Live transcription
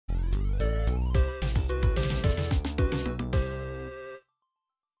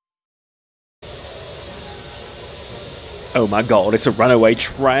Oh my god, it's a runaway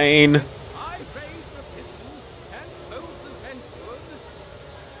train! I raise the pistons and close the vent hood.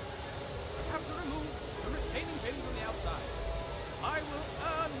 I have to remove the retaining pin from the outside. I will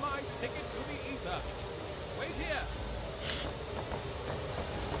earn my ticket to the ether. Wait here.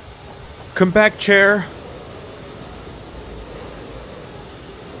 Come back, chair.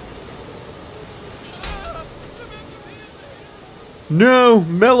 No,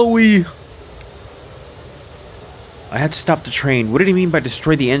 Mellowy! I had to stop the train. What did he mean by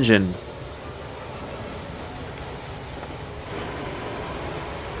destroy the engine?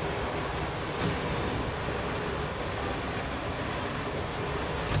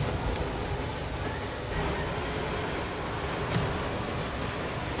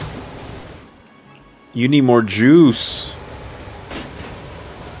 You need more juice.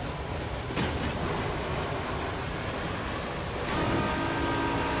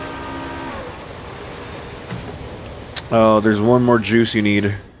 Oh, there's one more juice you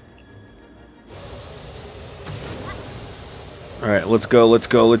need. Alright, let's go, let's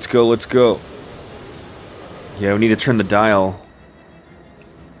go, let's go, let's go. Yeah, we need to turn the dial.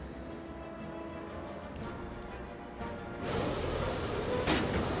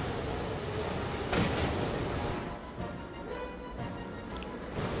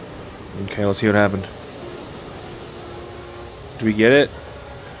 Okay, let's see what happened. Do we get it?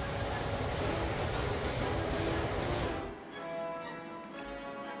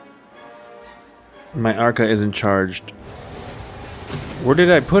 My Arca isn't charged. Where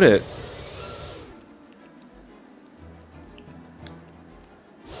did I put it?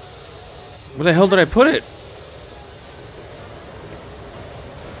 Where the hell did I put it?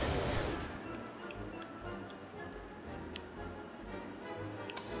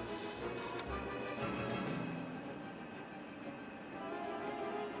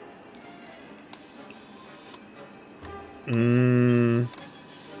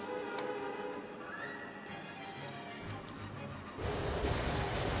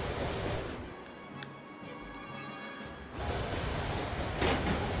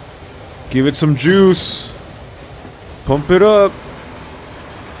 Give it some juice. Pump it up.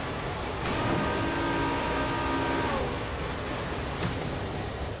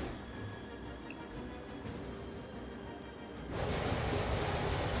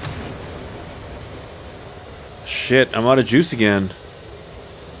 Shit, I'm out of juice again.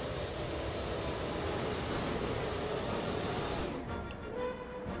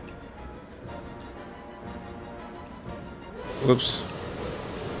 Whoops.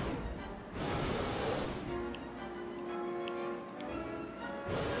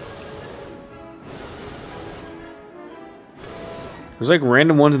 There's like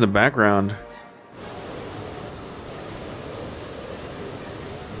random ones in the background.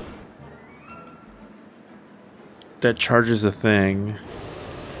 That charges the thing.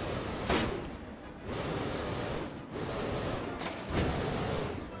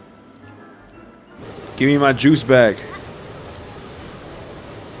 Give me my juice back.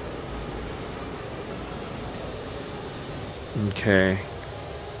 Okay.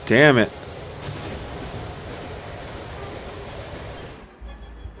 Damn it.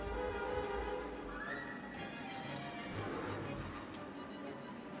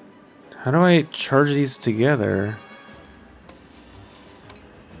 How do I charge these together?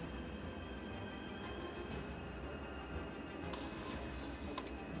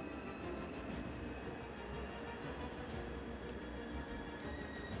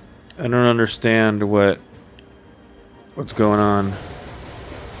 I don't understand what's going on.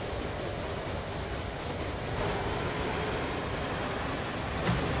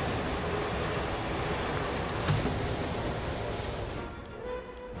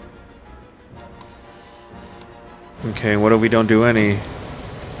 Okay, what if we don't do any?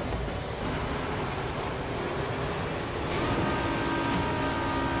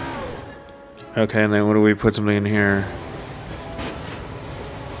 Okay, and then what do we put something in here?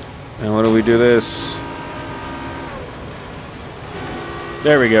 And what do we do this?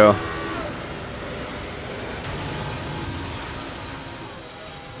 There we go.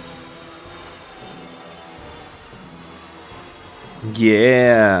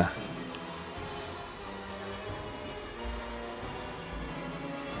 Yeah.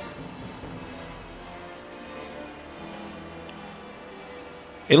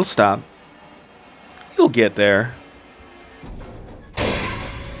 It'll stop. You'll get there.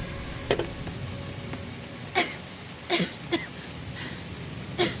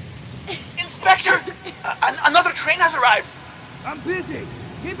 Inspector! Another train has arrived! I'm busy.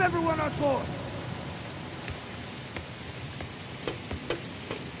 Keep everyone on board.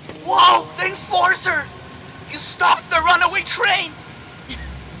 Whoa! The Enforcer! You stopped the runaway train!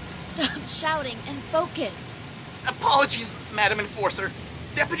 Stop shouting and focus. Apologies, Madam Enforcer.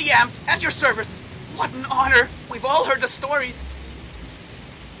 Deputy Amp, at your service. What an honor. We've all heard the stories.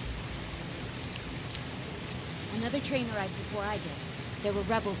 Another train arrived before I did. There were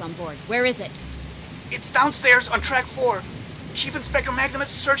rebels on board. Where is it? It's downstairs on track 4. Chief Inspector Magnum is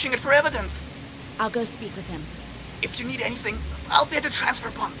searching it for evidence. I'll go speak with him. If you need anything, I'll be at the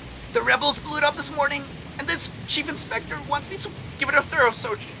transfer pump. The rebels blew it up this morning, and this Chief Inspector wants me to give it a thorough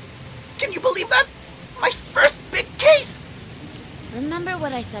search. Can you believe that? My first big case! Remember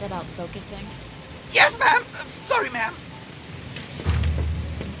what I said about focusing? Yes, ma'am. Sorry, ma'am.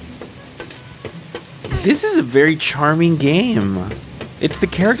 This is a very charming game. It's the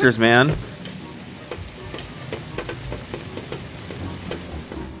characters, man.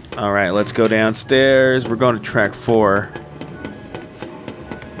 Alright, let's go downstairs. We're going to track 4.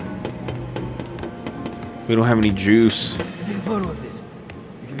 We don't have any juice. Take a photo of this.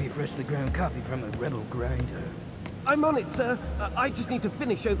 It can be a freshly ground copy from a rebel grinder. I'm on it, sir. I just need to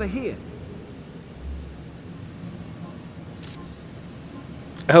finish over here.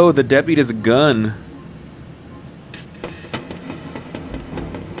 Oh, the deputy has a gun.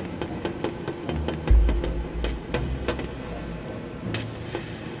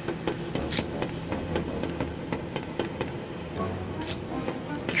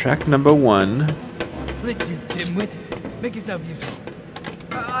 Track number 1. Blitz, you dimwit. Make yourself useful.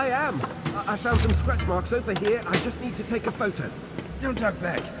 I am. I found some scratch marks over here. I just need to take a photo. Don't talk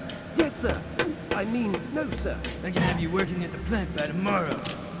back. Yes, sir. I mean, no, sir. I can have you working at the plant by tomorrow.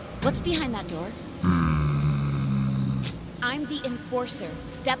 What's behind that door? I'm the enforcer.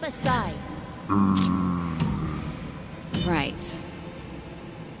 Step aside. Right.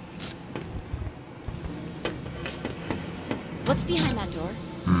 What's behind that door?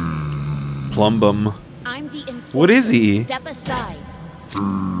 Plumbum. I'm the enforcer. What is he? Step aside.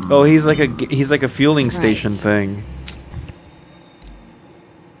 Oh, he's like a fueling station Right. thing.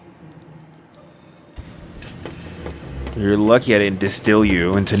 You're lucky I didn't distill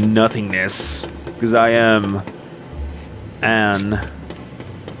you into nothingness, because I am Anne.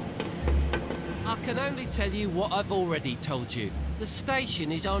 I can only tell you what I've already told you. The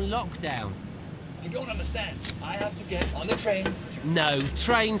station is on lockdown. You don't understand. I have to get on the train. No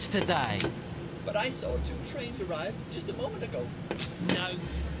trains today. But I saw 2 trains arrive just a moment ago. No.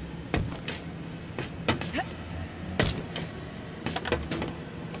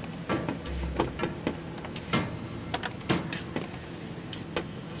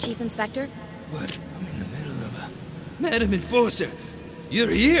 Chief Inspector? What? I'm in the middle of a... Madam Enforcer! You're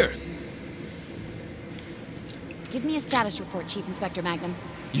here! Give me a status report, Chief Inspector Magnum.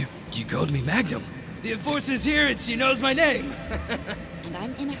 You called me Magnum? The Enforcer's here and she knows my name! And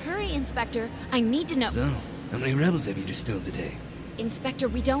I'm in a hurry, Inspector. I need to know... So, how many rebels have you distilled today? Inspector,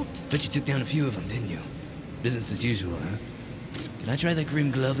 we don't... Bet you took down a few of them, didn't you? Business as usual, huh? Can I try that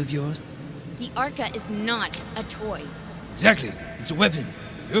grim glove of yours? The Arca is not a toy. Exactly. It's a weapon.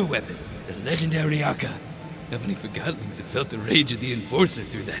 Your weapon. The legendary Arca. How many Forgottlings have felt the rage of the Enforcer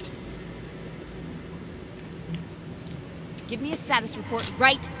through that? Give me a status report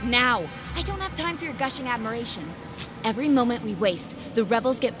right now. I don't have time for your gushing admiration. Every moment we waste, the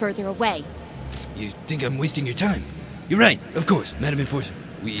rebels get further away. You think I'm wasting your time? You're right, of course, Madam Enforcer.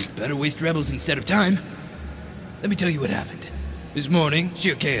 We better waste rebels instead of time. Let me tell you what happened. This morning,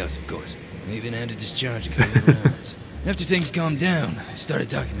 sheer chaos, of course. I even had to discharge a couple of rounds. After things calmed down, I started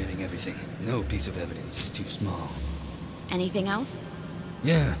documenting everything. No piece of evidence is too small. Anything else?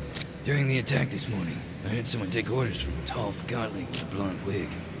 Yeah, during the attack this morning, I heard someone take orders from a tall Forgottling with a blonde wig.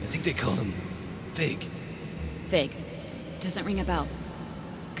 I think they called him Fig. Fig. Doesn't ring a bell.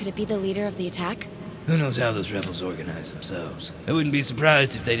 Could it be the leader of the attack? Who knows how those rebels organize themselves? I wouldn't be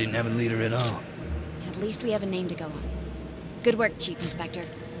surprised if they didn't have a leader at all. At least we have a name to go on. Good work, Chief Inspector.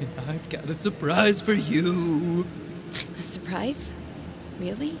 I've got a surprise for you. A surprise?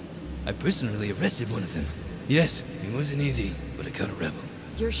 Really? I personally arrested one of them. Yes, it wasn't easy, but I caught a rebel.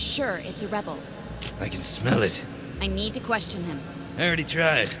 You're sure it's a rebel? I can smell it. I need to question him. I already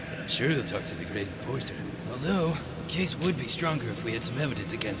tried, but I'm sure he'll talk to the Great Enforcer. Although, the case would be stronger if we had some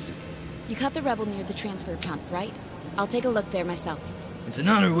evidence against him. You caught the rebel near the transfer pump, right? I'll take a look there myself. It's an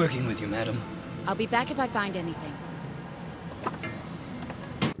honor working with you, madam. I'll be back if I find anything.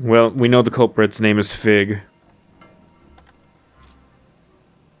 Well, we know the culprit's name is Fig.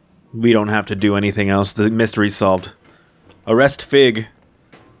 We don't have to do anything else. The mystery's solved. Arrest Fig.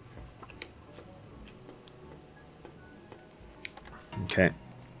 Okay.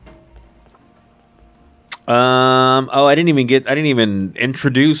 Oh, I didn't even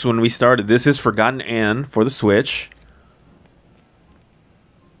introduce when we started. This is Forgotton Anne for the Switch.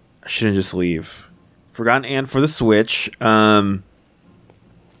 I shouldn't just leave. Forgotton Anne for the Switch.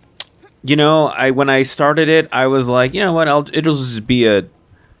 You know, when I started it, I was like, you know what, it'll just be a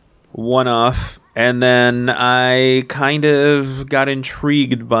one-off. And then I kind of got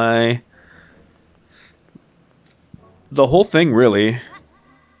intrigued by the whole thing, really.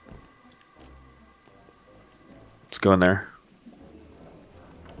 Let's go in there.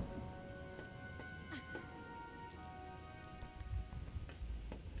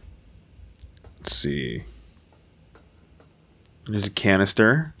 Let's see. There's a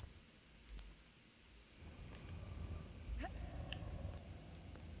canister.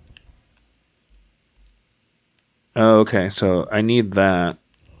 Oh, okay, so I need that.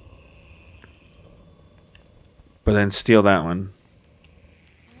 But then steal that one.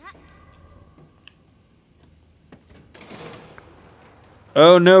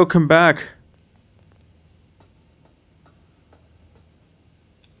 Oh no, come back.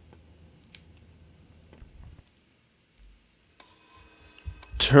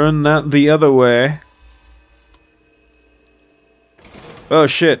 Turn that the other way. Oh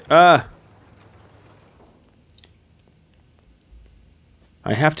shit, ah!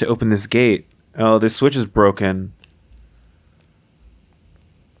 I have to open this gate. Oh, this switch is broken.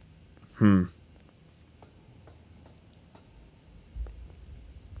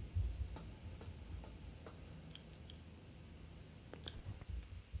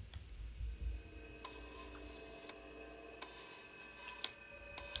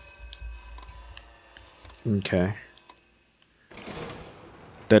 Okay.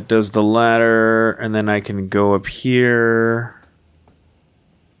 That does the ladder, and then I can go up here.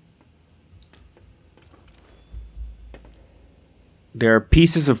 There are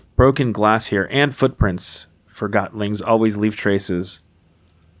pieces of broken glass here, and footprints. Forgotlings always leave traces.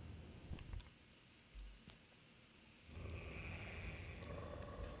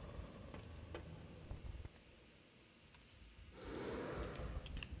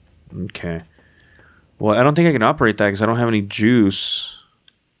 Okay. Well, I don't think I can operate that because I don't have any juice.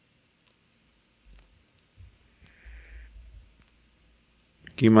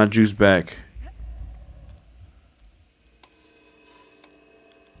 Give me my juice back.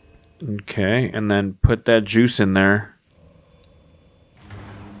 Okay, and then put that juice in there.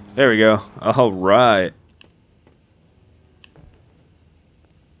 There we go. All right.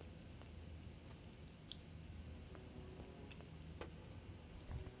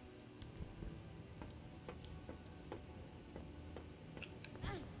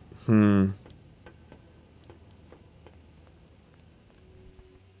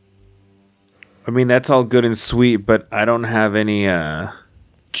 I mean, that's all good and sweet, but I don't have any,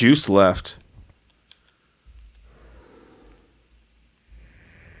 juice left.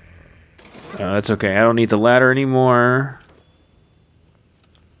 That's okay. I don't need the ladder anymore.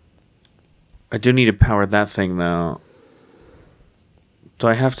 I do need to power that thing, though. Do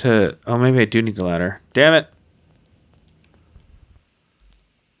I have to... Oh, maybe I do need the ladder. Damn it!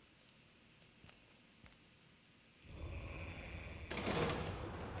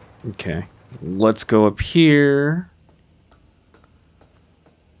 Okay. Let's go up here.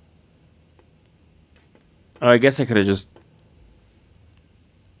 Oh, I guess I could have just...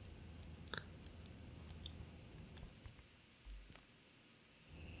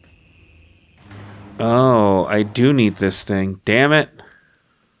 Oh, I do need this thing. Damn it.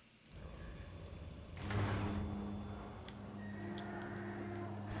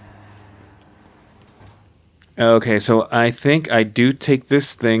 Okay, so I think I do take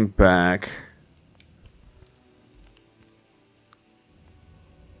this thing back.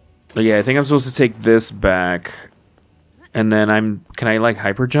 But yeah, I think I'm supposed to take this back. And then can I like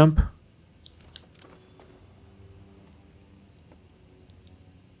hyper jump?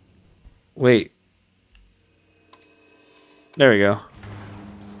 Wait. There we go.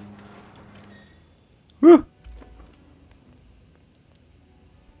 Woo!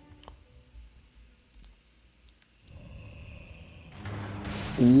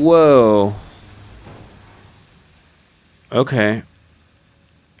 Whoa. Okay.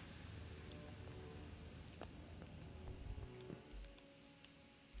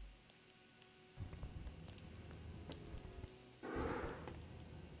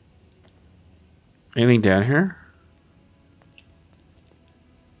 Anything down here?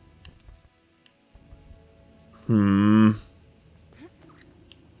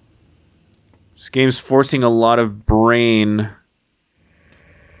 This game's forcing a lot of brain.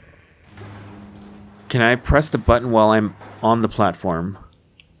 Can I press the button while I'm on the platform?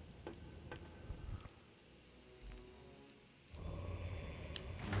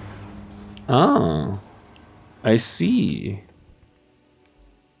 Oh. I see.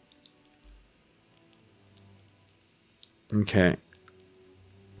 Okay.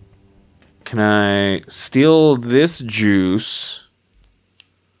 Can I steal this juice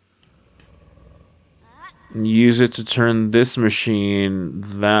and use it to turn this machine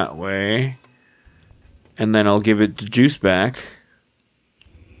that way? And then I'll give it the juice back.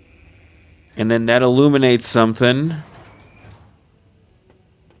 And then that illuminates something.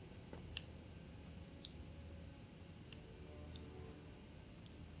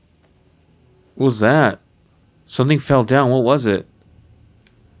 What was that? Something fell down. What was it?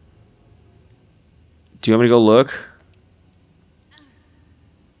 Do you want me to go look?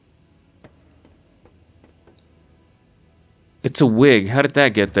 It's a wig. How did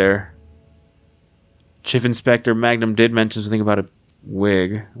that get there? Chief Inspector Magnum did mention something about a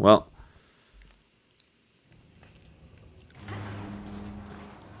wig. Well.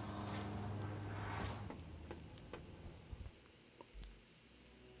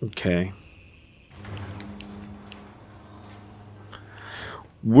 Okay.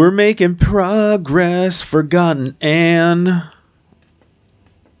 We're making progress, Forgotton Anne.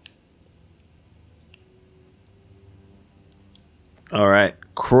 All right,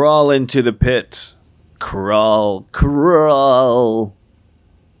 crawl into the pit. Crawl, crawl.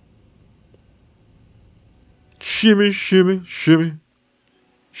 Shimmy, shimmy, shimmy.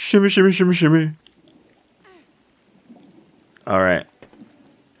 Shimmy, shimmy, shimmy, shimmy. All right.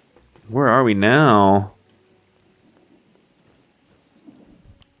 Where are we now?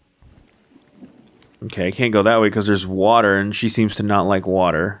 Okay, I can't go that way because there's water, and she seems to not like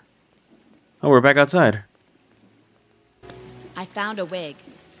water. Oh, we're back outside. I found a wig.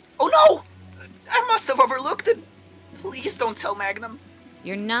 Oh no! I must have overlooked it. Please don't tell Magnum.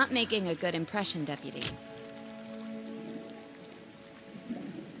 You're not making a good impression, Deputy.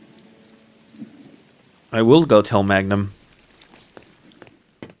 I will go tell Magnum.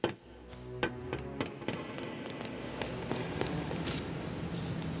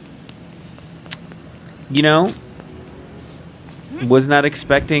 You know, was not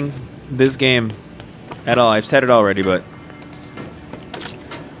expecting this game at all. I've said it already, but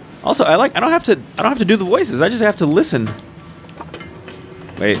also I don't have to do the voices. I just have to listen.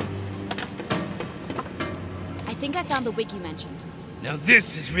 Wait. I think I found the wig you mentioned. Now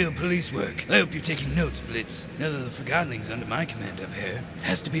this is real police work. I hope you're taking notes, Blitz. Now that the Forgottenlings under my command have hair, it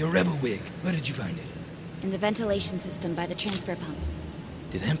has to be a rebel wig. Where did you find it? In the ventilation system by the transfer pump.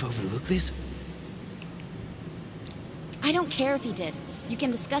 Did Amp overlook this? I don't care if he did. You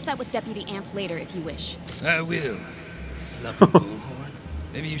can discuss that with Deputy Amp later if you wish. I will. Sloppy bullhorn.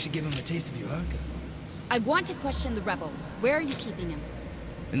 Maybe you should give him a taste of your archive. I want to question the rebel. Where are you keeping him?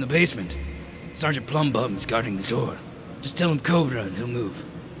 In the basement. Sergeant Plumbum's guarding the door. Just tell him Cobra and he'll move.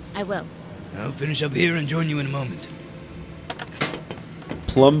 I will. I'll finish up here and join you in a moment.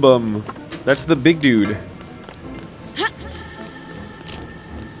 Plumbum. That's the big dude.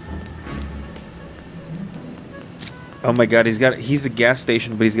 Oh my god, he's a gas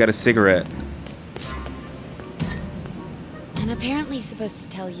station, but he's got a cigarette. I'm apparently supposed to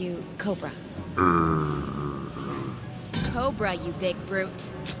tell you Cobra. Cobra, you big brute.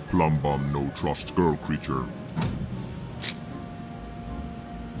 Plumbum no trust girl creature.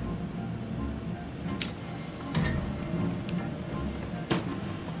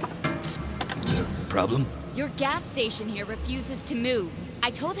 Problem? Your gas station here refuses to move.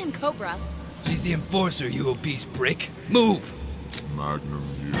 I told him Cobra. She's the enforcer, you obese prick. Move! Magnum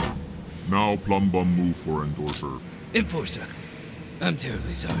here. Now Plumbum move for endorser. Enforcer. I'm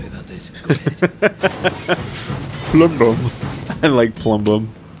terribly sorry about this. Go ahead. Plumbum. I like Plumbum.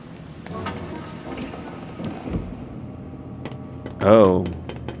 Oh.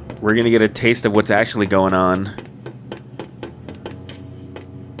 We're gonna get a taste of what's actually going on.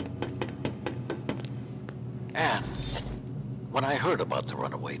 Anne, when I heard about the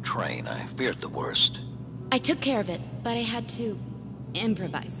runaway train, I feared the worst. I took care of it, but I had to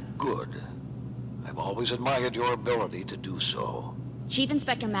improvise. Good. I've always admired your ability to do so. Chief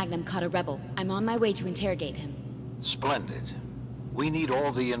Inspector Magnum caught a rebel. I'm on my way to interrogate him. Splendid. We need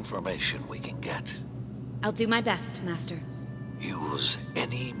all the information we can get. I'll do my best, Master. Use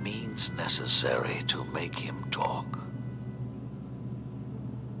any means necessary to make him talk.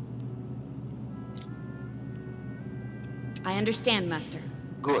 I understand, Master.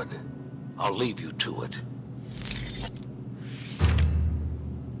 Good. I'll leave you to it.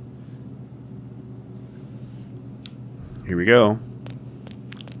 Here we go.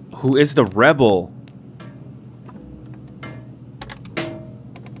 Who is the rebel?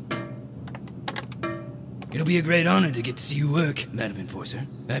 It'll be a great honor to get to see you work, Madam Enforcer.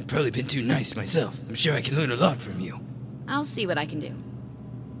 I've probably been too nice myself. I'm sure I can learn a lot from you. I'll see what I can do.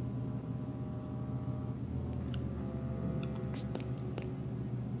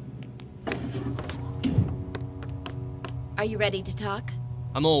 Are you ready to talk?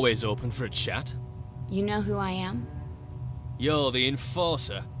 I'm always open for a chat. You know who I am? You're the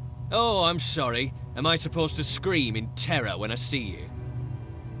Enforcer. Oh, I'm sorry. Am I supposed to scream in terror when I see you?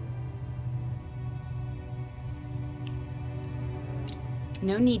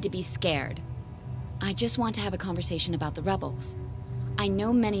 No need to be scared. I just want to have a conversation about the rebels. I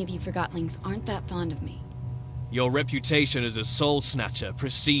know many of you Forgotlings aren't that fond of me. Your reputation as a soul snatcher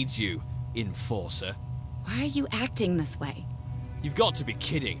precedes you, Enforcer. Why are you acting this way? You've got to be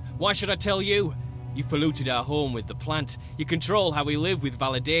kidding. Why should I tell you? You've polluted our home with the plant. You control how we live with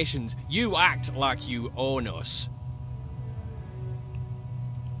validations. You act like you own us.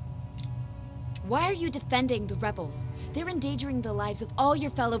 Why are you defending the rebels? They're endangering the lives of all your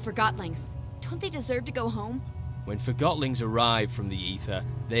fellow Forgotlings. Don't they deserve to go home? When Forgotlings arrive from the Ether,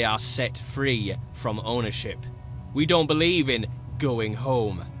 they are set free from ownership. We don't believe in going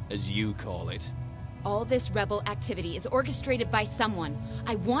home, as you call it. All this rebel activity is orchestrated by someone.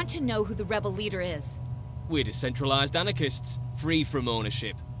 I want to know who the rebel leader is. We're decentralized anarchists, free from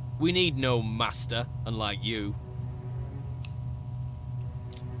ownership. We need no master, unlike you.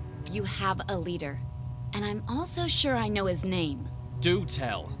 You have a leader. And I'm also sure I know his name. Do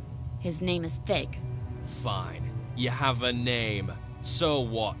tell. His name is Fig. Fine. You have a name. So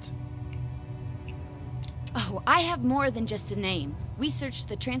what? Oh, I have more than just a name. We searched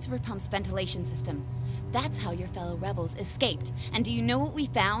the transfer pump's ventilation system. That's how your fellow rebels escaped. And do you know what we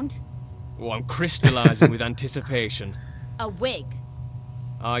found? Oh, I'm crystallizing with anticipation. A wig.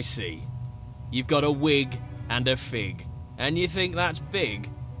 I see. You've got a wig and a fig. And you think that's big?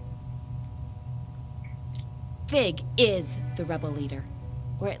 Fig is the rebel leader.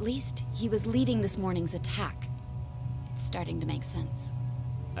 Or at least, he was leading this morning's attack. It's starting to make sense.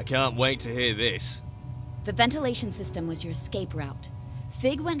 I can't wait to hear this. The ventilation system was your escape route.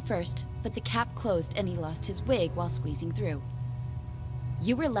 Fig went first, but the cap closed and he lost his wig while squeezing through.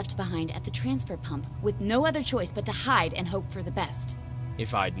 You were left behind at the transfer pump with no other choice but to hide and hope for the best.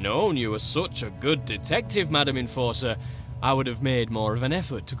 If I'd known you were such a good detective, Madam Enforcer, I would have made more of an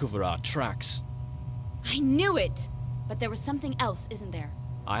effort to cover our tracks. I knew it! But there was something else, isn't there?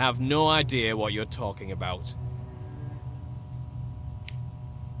 I have no idea what you're talking about.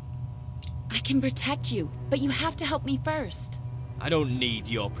 I can protect you, but you have to help me first. I don't need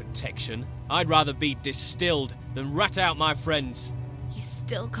your protection. I'd rather be distilled than rat out my friends. You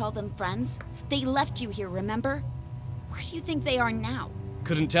still call them friends? They left you here, remember? Where do you think they are now?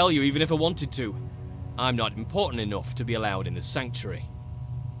 Couldn't tell you even if I wanted to. I'm not important enough to be allowed in the sanctuary.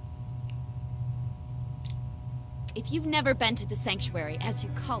 If you've never been to the sanctuary, as you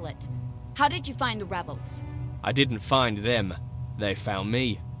call it, how did you find the rebels? I didn't find them. They found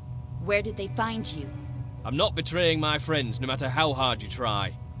me. Where did they find you? I'm not betraying my friends, no matter how hard you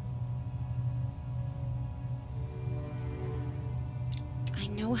try. I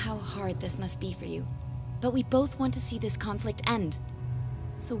know how hard this must be for you, but we both want to see this conflict end.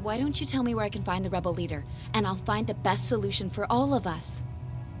 So why don't you tell me where I can find the rebel leader, and I'll find the best solution for all of us.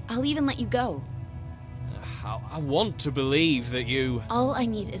 I'll even let you go. I want to believe that you... All I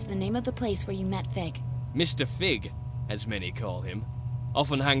need is the name of the place where you met Fig. Mr. Fig, as many call him,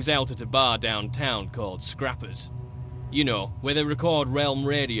 often hangs out at a bar downtown called Scrappers. You know, where they record Realm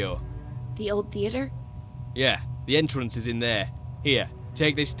Radio. The old theater? Yeah, the entrance is in there. Here,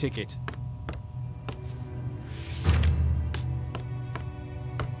 take this ticket.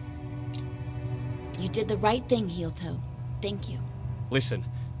 You did the right thing, Heel Toe. Thank you. Listen,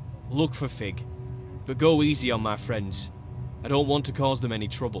 look for Fig. But go easy on my friends. I don't want to cause them any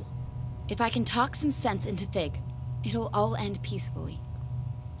trouble. If I can talk some sense into Fig, it'll all end peacefully.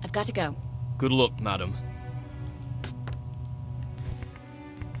 I've got to go. Good luck, madam.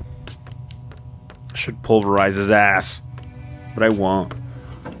 I should pulverize his ass, but I won't.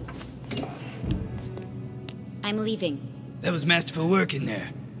 I'm leaving. That was masterful work in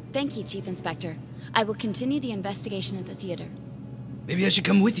there. Thank you, Chief Inspector. I will continue the investigation at the theater. Maybe I should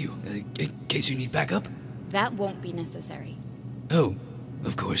come with you, in case you need backup. That won't be necessary. Oh,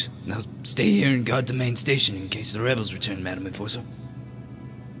 of course. I'll stay here and guard the main station in case the rebels return, Madam Enforcer.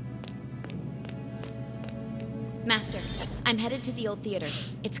 Master, I'm headed to the old theater.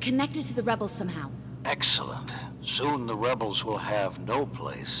 It's connected to the rebels somehow. Excellent. Soon the rebels will have no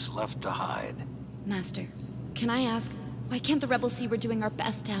place left to hide. Master, can I ask, why can't the rebels see we're doing our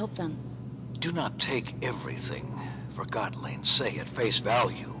best to help them? Do not take everything Forgottlings say at face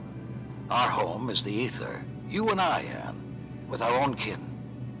value. Our home is the ether. You and I, Anne, with our own kin.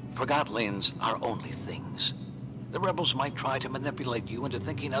 Forgottlings are only things. The rebels might try to manipulate you into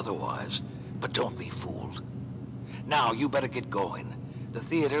thinking otherwise, but don't be fooled. Now, you better get going. The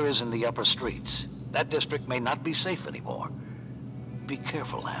theater is in the upper streets. That district may not be safe anymore. Be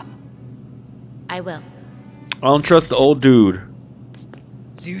careful, Anne. I will. I don't trust the old dude.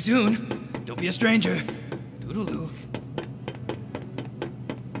 See you soon. Don't be a stranger. Toodaloo.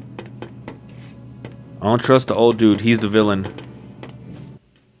 I don't trust the old dude. He's the villain.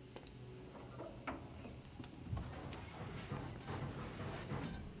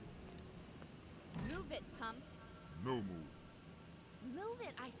 Move it, pump. No move. Move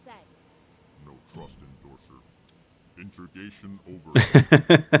it, I said. No trust endorser. Interrogation over.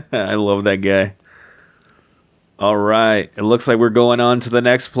 I love that guy. All right. It looks like we're going on to the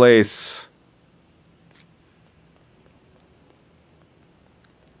next place.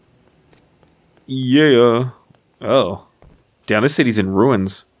 Yeah. Oh. Damn, this city's in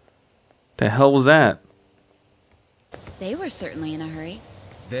ruins. The hell was that? They were certainly in a hurry.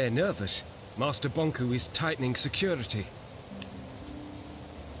 They're nervous. Master Bonku is tightening security.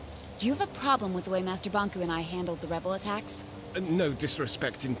 Do you have a problem with the way Master Bonku and I handled the rebel attacks? No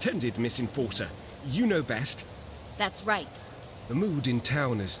disrespect intended, Miss Enforcer. You know best. That's right. The mood in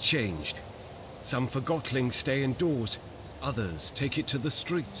town has changed. Some Forgottlings stay indoors. Others take it to the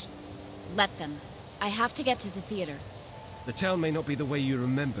streets. Let them. I have to get to the theater. The town may not be the way you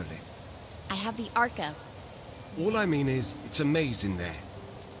remember it. I have the Arca. All I mean is, it's a maze in there.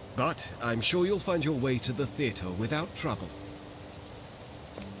 But I'm sure you'll find your way to the theater without trouble.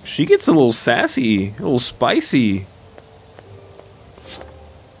 She gets a little sassy, a little spicy.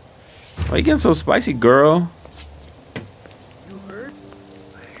 Why you getting so spicy, girl? You heard?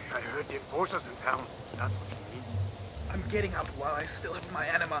 I heard the enforcers in town. That's what you mean. I'm getting out while I still have my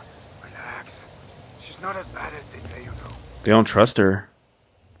anima. Relax. She's not as bad as they say, you know. They don't trust her.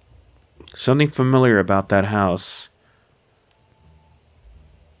 Something familiar about that house.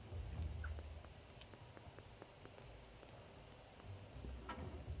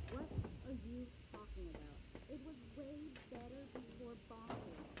 What are you talking about? It was way better before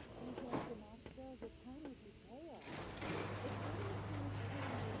Bonku. You guys can ask for the tiny detail.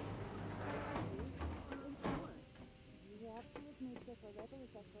 You have to admit that the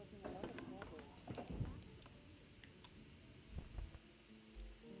rebels are causing a lot of trouble.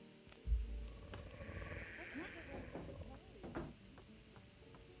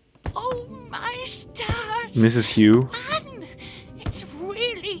 Oh, my stars! Mrs. Hugh. Anne, it's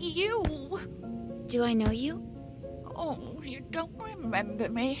really you. Do I know you? Oh, you don't remember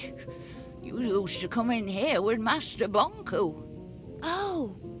me. You used to come in here with Master Bonku.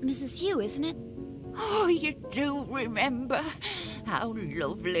 Oh, Mrs. Hugh, isn't it? Oh, you do remember. How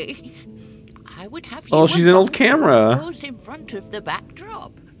lovely. I would have you. Oh, she's an old Bonku camera. pose in front of the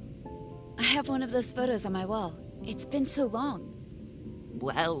backdrop. I have one of those photos on my wall. It's been so long.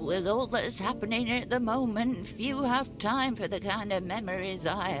 Well, with all that's happening at the moment, few have time for the kind of memories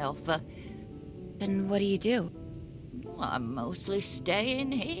I offer. Then what do you do? I'm mostly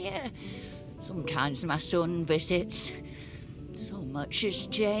staying here. Sometimes my son visits. So much has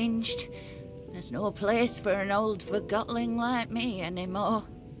changed. There's no place for an old Forgottling like me anymore.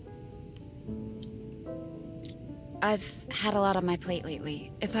 I've had a lot on my plate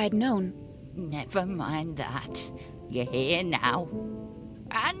lately. If I'd known... Never mind that. You're here now.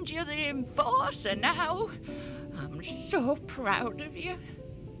 And you're the enforcer now. I'm so proud of you.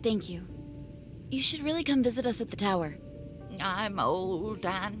 Thank you. You should really come visit us at the tower. I'm old,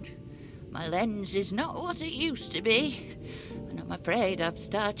 and my lens is not what it used to be. And I'm afraid I've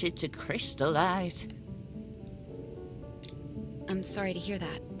started to crystallize. I'm sorry to hear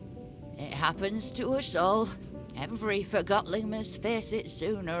that. It happens to us all. Every Forgottling must face it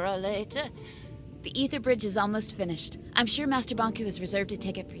sooner or later. The ether bridge is almost finished. I'm sure Master Bonku has reserved a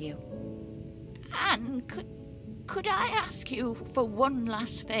ticket for you. Anne, could I ask you for one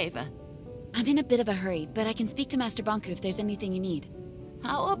last favor? I'm in a bit of a hurry, but I can speak to Master Bonku if there's anything you need.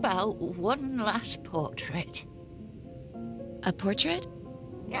 How about one last portrait? A portrait?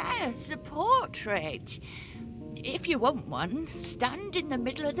 Yes, a portrait. If you want one, stand in the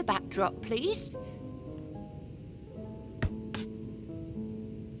middle of the backdrop, please.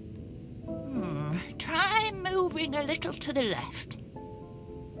 Try moving a little to the left.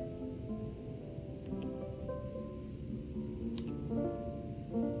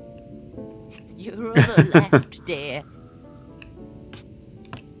 Your other left, dear.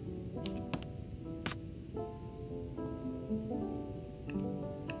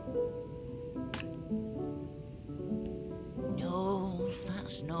 No,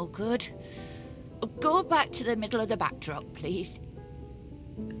 that's no no good. Go back to the middle of the backdrop, please.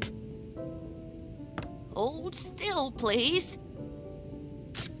 Hold still, please.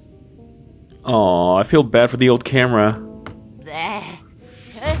 Oh, I feel bad for the old camera. There.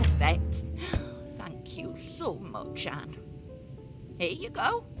 Perfect. Thank you so much, Anne. Here you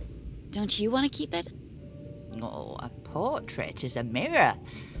go. Don't you want to keep it? Oh, a portrait is a mirror.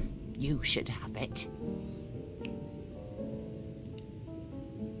 You should have it.